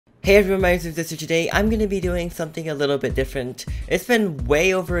Hey everyone, MyUsernamesThis. So today I'm going to be doing something a little bit different. It's been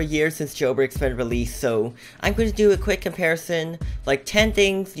way over a year since Jailbreak's been released, so I'm going to do a quick comparison, like 10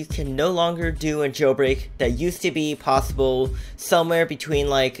 things you can no longer do in Jailbreak that used to be possible somewhere between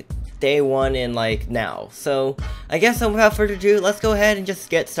like day 1 and like now. So I guess without further ado, let's go ahead and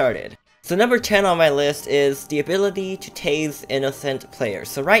just get started. So number 10 on my list is the ability to tase innocent players.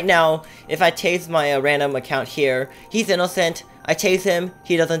 So right now, if I tase my random account here, he's innocent, I tase him,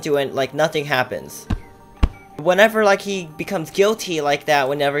 he doesn't do it, like nothing happens. Whenever like he becomes guilty like that,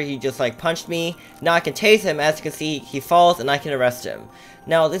 whenever he just like punched me, now I can tase him. As you can see, he falls and I can arrest him.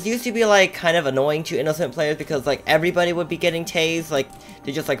 Now this used to be like kind of annoying to innocent players because like everybody would be getting tased, like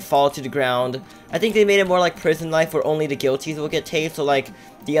they just like fall to the ground. I think they made it more like prison life where only the guilties will get tased, so like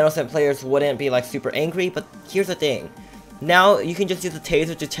the innocent players wouldn't be like super angry. But here's the thing. Now you can just use the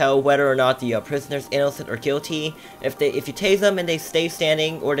taser to tell whether or not the prisoner's innocent or guilty. If you tase them and they stay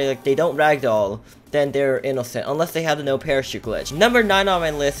standing or they don't ragdoll, then they're innocent, unless they have the no parachute glitch. Number 9 on my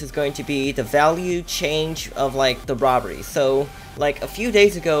list is going to be the value change of like the robbery. So like a few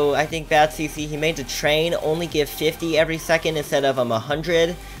days ago, I think badcc, he made the train only give 50 every second instead of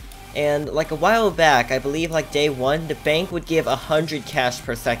 100. And like a while back, I believe like day 1, the bank would give 100 cash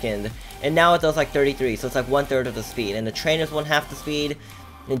per second. And now it does like 33, so it's like 1/3 of the speed. And the train is 1/2 the speed.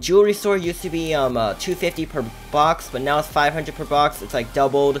 The jewelry store used to be 250 per box, but now it's 500 per box. It's like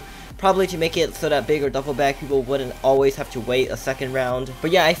doubled. Probably to make it so that big or duffel bag people wouldn't always have to wait a second round. But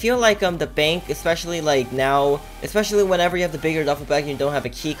yeah, I feel like the bank, especially like now, especially whenever you have the bigger duffel bag and you don't have a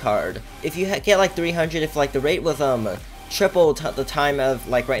key card. If you get like 300, if like the rate was triple the time of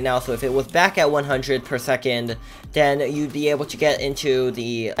like right now, so if it was back at 100 per second, then you'd be able to get into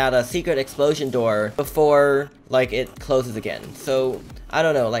the secret explosion door before like it closes again. So I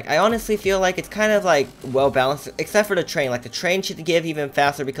don't know, like I honestly feel like it's kind of like well balanced, except for the train. Like the train should give even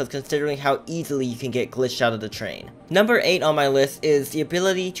faster because considering how easily you can get glitched out of the train. Number 8 on my list is the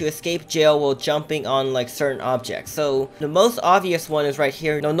ability to escape jail while jumping on like certain objects. So the most obvious one is right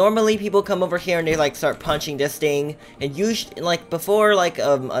here. Now normally people come over here and they like start punching this thing, and usually like before like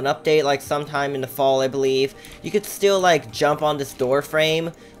an update like sometime in the fall I believe, you could still like jump on this door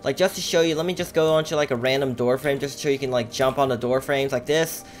frame. Like just to show you, let me just go onto like a random door frame just to show you can like jump on the door frames like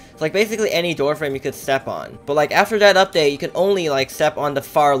this. It's like basically any door frame you could step on. But like after that update, you can only like step on the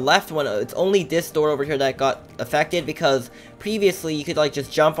far left one. It's only this door over here that got affected because previously you could like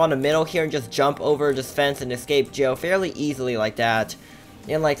just jump on the middle here and just jump over this fence and escape jail fairly easily like that.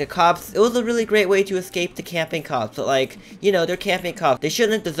 And like the cops, it was a really great way to escape the camping cops, but like, you know, they're camping cops. They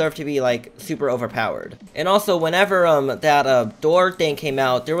shouldn't deserve to be like super overpowered. And also whenever that door thing came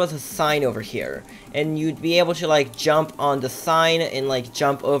out, there was a sign over here. And you'd be able to like jump on the sign and like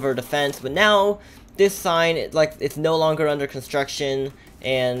jump over the fence. But now this sign, like it's no longer under construction,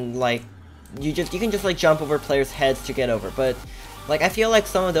 and like you can just like jump over players' heads to get over. But like I feel like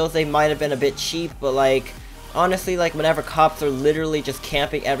some of those, they might have been a bit cheap, but like honestly, like whenever cops are literally just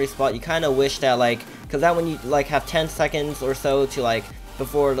camping every spot, you kind of wish that like, because that when you like have 10 seconds or so to like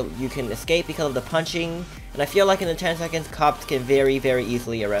before you can escape because of the punching, and I feel like in the 10 seconds cops can very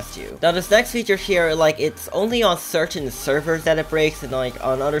easily arrest you. Now this next feature here, like it's only on certain servers that it breaks, and like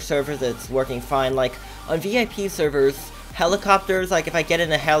on other servers it's working fine. Like on VIP servers, helicopters, like if I get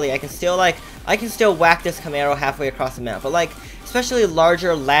in a heli, I can still whack this Camaro halfway across the map. But like especially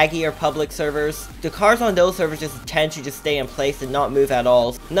larger, laggier public servers, the cars on those servers just tend to just stay in place and not move at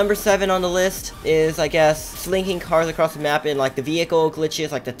all. Number 7 on the list is, I guess, slinking cars across the map in like the vehicle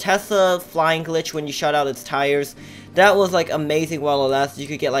glitches, like the Tesla flying glitch when you shut out its tires. That was like amazing while it lasted. You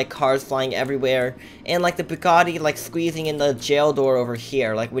could get like cars flying everywhere, and like the Bugatti like squeezing in the jail door over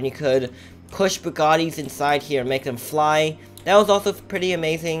here, like when you could push Bugattis inside here and make them fly. That was also pretty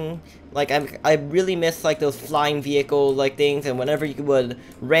amazing. Like I really miss like those flying vehicle like things, and whenever you would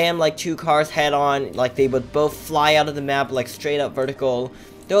ram like 2 cars head on, like they would both fly out of the map like straight up vertical.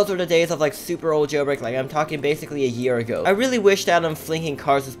 Those were the days of like super old Jailbreak, like I'm talking basically a year ago. I really wish that flinking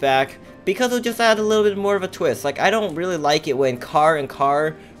cars was back, because it just add a little bit more of a twist. Like I don't really like it when car and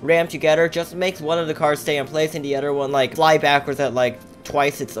car ram together, just makes one of the cars stay in place and the other one like fly backwards at like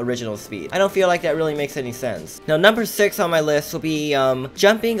twice its original speed. I don't feel like that really makes any sense. Now number 6 on my list will be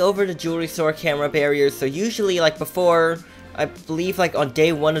jumping over the jewelry store camera barriers. So usually like before, I believe like on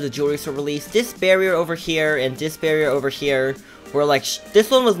day 1 of the jewelry store release, this barrier over here and this barrier over here were like, this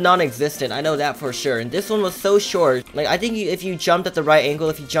one was non-existent, I know that for sure, and this one was so short. Like I think if you jumped at the right angle,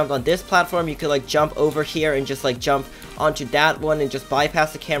 if you jumped on this platform, you could like jump over here and just like jump onto that one and just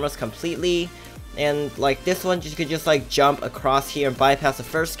bypass the cameras completely. and like this one you could just like jump across here and bypass the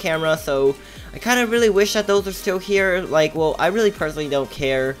first camera. So I kind of really wish that those are still here. Like, well, I really personally don't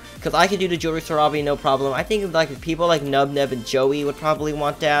care, because I can do the jewelry store obby no problem. I think like people like Nub and Joey would probably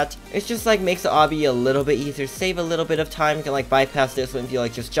want that. It's just like makes the obby a little bit easier, save a little bit of time. You can like bypass this one if you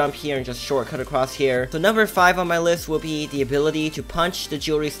like just jump here and just shortcut across here. So number 5 on my list will be the ability to punch the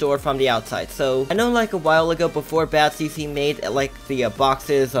jewelry store from the outside. So I know like a while ago, before badcc made like the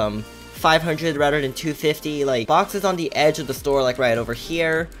boxes 500 rather than 250, like boxes on the edge of the store, like right over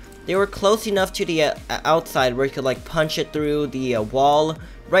here, they were close enough to the outside where you could like punch it through the wall.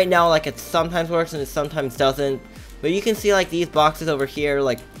 Right now, like it sometimes works and it sometimes doesn't, but you can see like these boxes over here,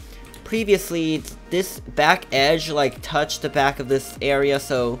 like previously this back edge like touched the back of this area.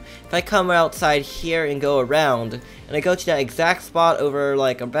 So if I come outside here and go around and I go to that exact spot over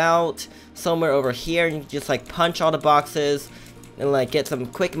like about somewhere over here, and you can just like punch all the boxes and like get some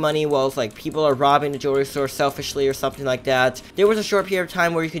quick money while like people are robbing the jewelry store selfishly or something like that. There was a short period of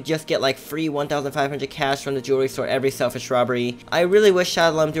time where you could just get like free 1,500 cash from the jewelry store every selfish robbery. I really wish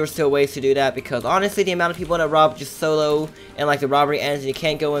Shadowlum there were still ways to do that, because honestly the amount of people that rob just solo and like the robbery ends and you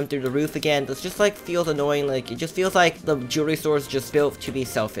can't go in through the roof again, this just like feels annoying. Like it just feels like the jewelry store is just built to be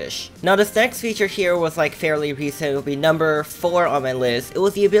selfish. Now this next feature here was like fairly recent. It will be number 4 on my list. It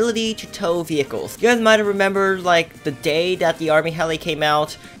was the ability to tow vehicles. You guys might have remembered like the day that the Army Heli came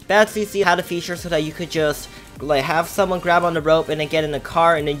out, badcc had a feature so that you could just like have someone grab on the rope and then get in the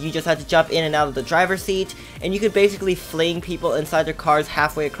car, and then you just had to jump in and out of the driver's seat, and you could basically fling people inside their cars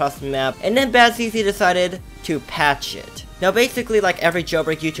halfway across the map. And then badcc decided to patch it. Now basically like every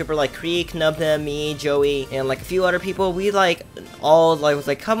jailbreak YouTuber like Creek, Nubna, me, Joey, and like a few other people, we like all like was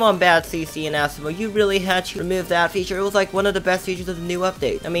like, come on badcc and asimo, you really had to remove that feature. It was like one of the best features of the new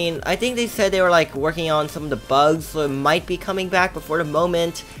update. I mean, I think they said they were like working on some of the bugs, so it might be coming back, but for the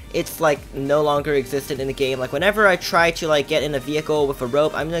moment it's like no longer existed in the game. Like whenever I try to like get in a vehicle with a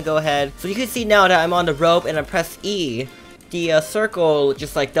rope, I'm gonna go ahead. So you can see now that I'm on the rope and I press E, the circle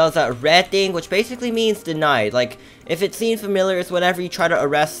just like does that red thing, which basically means denied. Like if it seems familiar, it's whenever you try to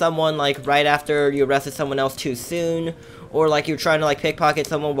arrest someone like right after you arrested someone else too soon, or like you're trying to like pickpocket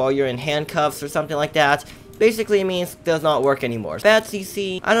someone while you're in handcuffs or something like that. Basically it means does not work anymore.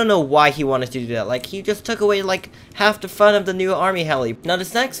 badcc, I don't know why he wanted to do that. Like he just took away like half the fun of the new Army Heli. Now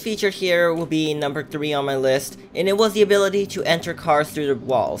this next feature here will be number 3 on my list, and it was the ability to enter cars through the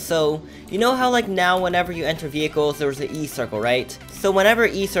wall. So you know how like now whenever you enter vehicles there's an E circle, right? So whenever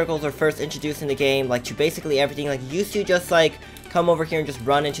E circles are first introduced in the game, like to basically everything, like you used to just like come over here and just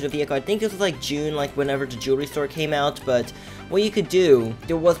run into the vehicle. I think this was like June, like whenever the jewelry store came out, but what you could do,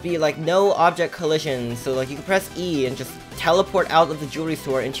 there was be like no object collision, so like you could press E and just teleport out of the jewelry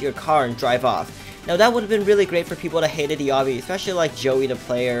store into your car and drive off. Now that would have been really great for people that hated the obby, especially like Joey the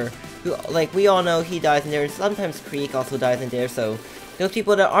player, who like we all know he dies in there, and sometimes Creek also dies in there. So those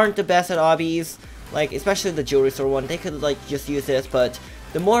people that aren't the best at obbies, like especially the jewelry store one, they could like just use this. But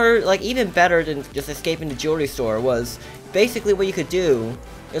the more like even better than just escaping the jewelry store was basically what you could do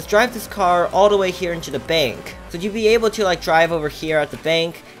is drive this car all the way here into the bank. So you'd be able to like drive over here at the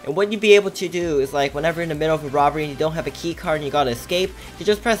bank, and what you'd be able to do is like whenever you're in the middle of a robbery and you don't have a key card and you gotta escape, you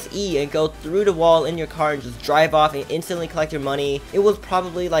just press E and go through the wall in your car and just drive off and instantly collect your money. It was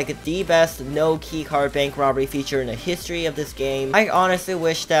probably like the best no key card bank robbery feature in the history of this game. I honestly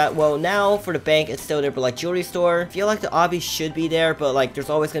wish that, well now for the bank it's still there, but like jewelry store, I feel like the obby should be there, but like there's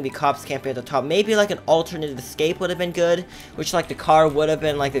always gonna be cops camping at the top. Maybe like an alternate escape would have been good, which like the car would have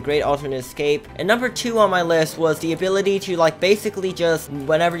been like a great alternate escape. And number 2 on my list was the ability to like basically just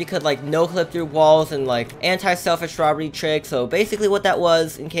whenever you could like no clip through walls and like anti-selfish robbery trick. So basically what that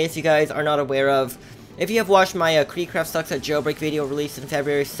was, in case you guys are not aware of, if you have watched my Creekcraft Sucks at Jailbreak video released in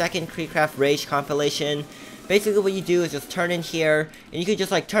February 2nd Creekcraft Rage compilation, basically what you do is just turn in here, and you could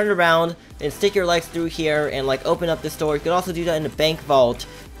just like turn around and stick your legs through here and like open up this door. You could also do that in the bank vault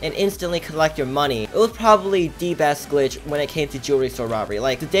and instantly collect your money. It was probably the best glitch when it came to jewelry store robbery.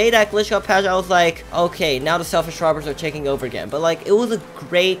 Like the day that glitch got patched, I was like, okay, now the selfish robbers are taking over again. But like it was a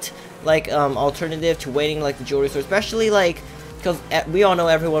great like alternative to waiting like the jewelry store, especially like because we all know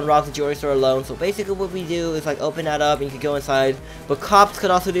everyone robs the jewelry store alone. So basically what we do is like open that up and you can go inside, but cops could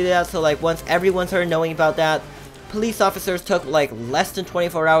also do that. So like once everyone started knowing about that, police officers took like less than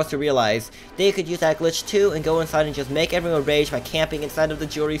 24 hours to realize they could use that glitch too and go inside and just make everyone rage by camping inside of the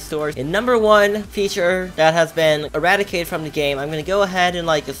jewelry store. And number 1 feature that has been eradicated from the game, I'm gonna go ahead and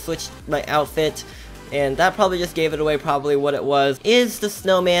like just switch my outfit, and that probably just gave it away probably what it was, is the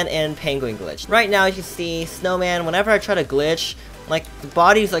snowman and penguin glitch. Right now you can see snowman, whenever I try to glitch, like the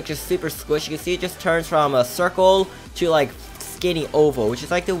body's like just super squishy. You can see it just turns from a circle to like skinny oval, which is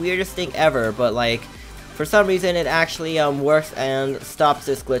like the weirdest thing ever, but like for some reason it actually works and stops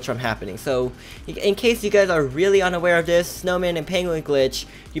this glitch from happening. So in case you guys are really unaware of this snowman and penguin glitch,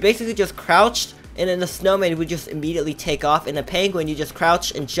 you basically just crouched and then the snowman would just immediately take off, and the penguin you just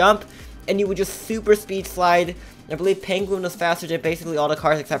crouch and jump and you would just super speed slide. I believe Penguin was faster than basically all the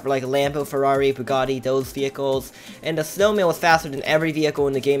cars except for like Lambo, Ferrari, Bugatti, those vehicles. And the Snowman was faster than every vehicle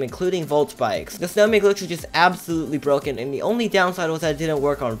in the game, including Volt bikes. The Snowman glitch was just absolutely broken, and the only downside was that it didn't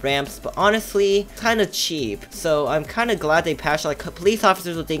work on ramps, but honestly, kind of cheap. So I'm kind of glad they patched. Like, police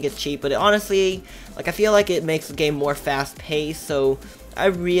officers would think it's cheap, but honestly, like, I feel like it makes the game more fast-paced, so I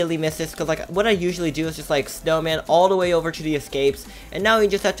really miss this, because like what I usually do is just like snowman all the way over to the escapes, and now you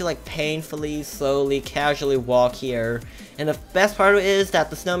just have to like painfully, slowly, casually walk here. And the best part of it is that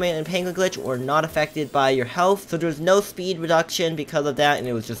the snowman and penguin glitch were not affected by your health, so there's no speed reduction because of that, and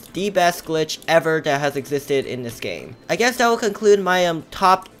it was just the best glitch ever that has existed in this game. I guess that will conclude my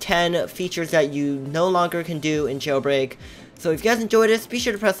top 10 features that you no longer can do in Jailbreak. So if you guys enjoyed this, be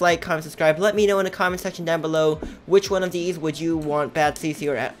sure to press like, comment, subscribe. Let me know in the comment section down below which one of these would you want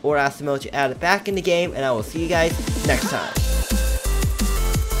badcc or asimo to add back in the game, and I will see you guys next time.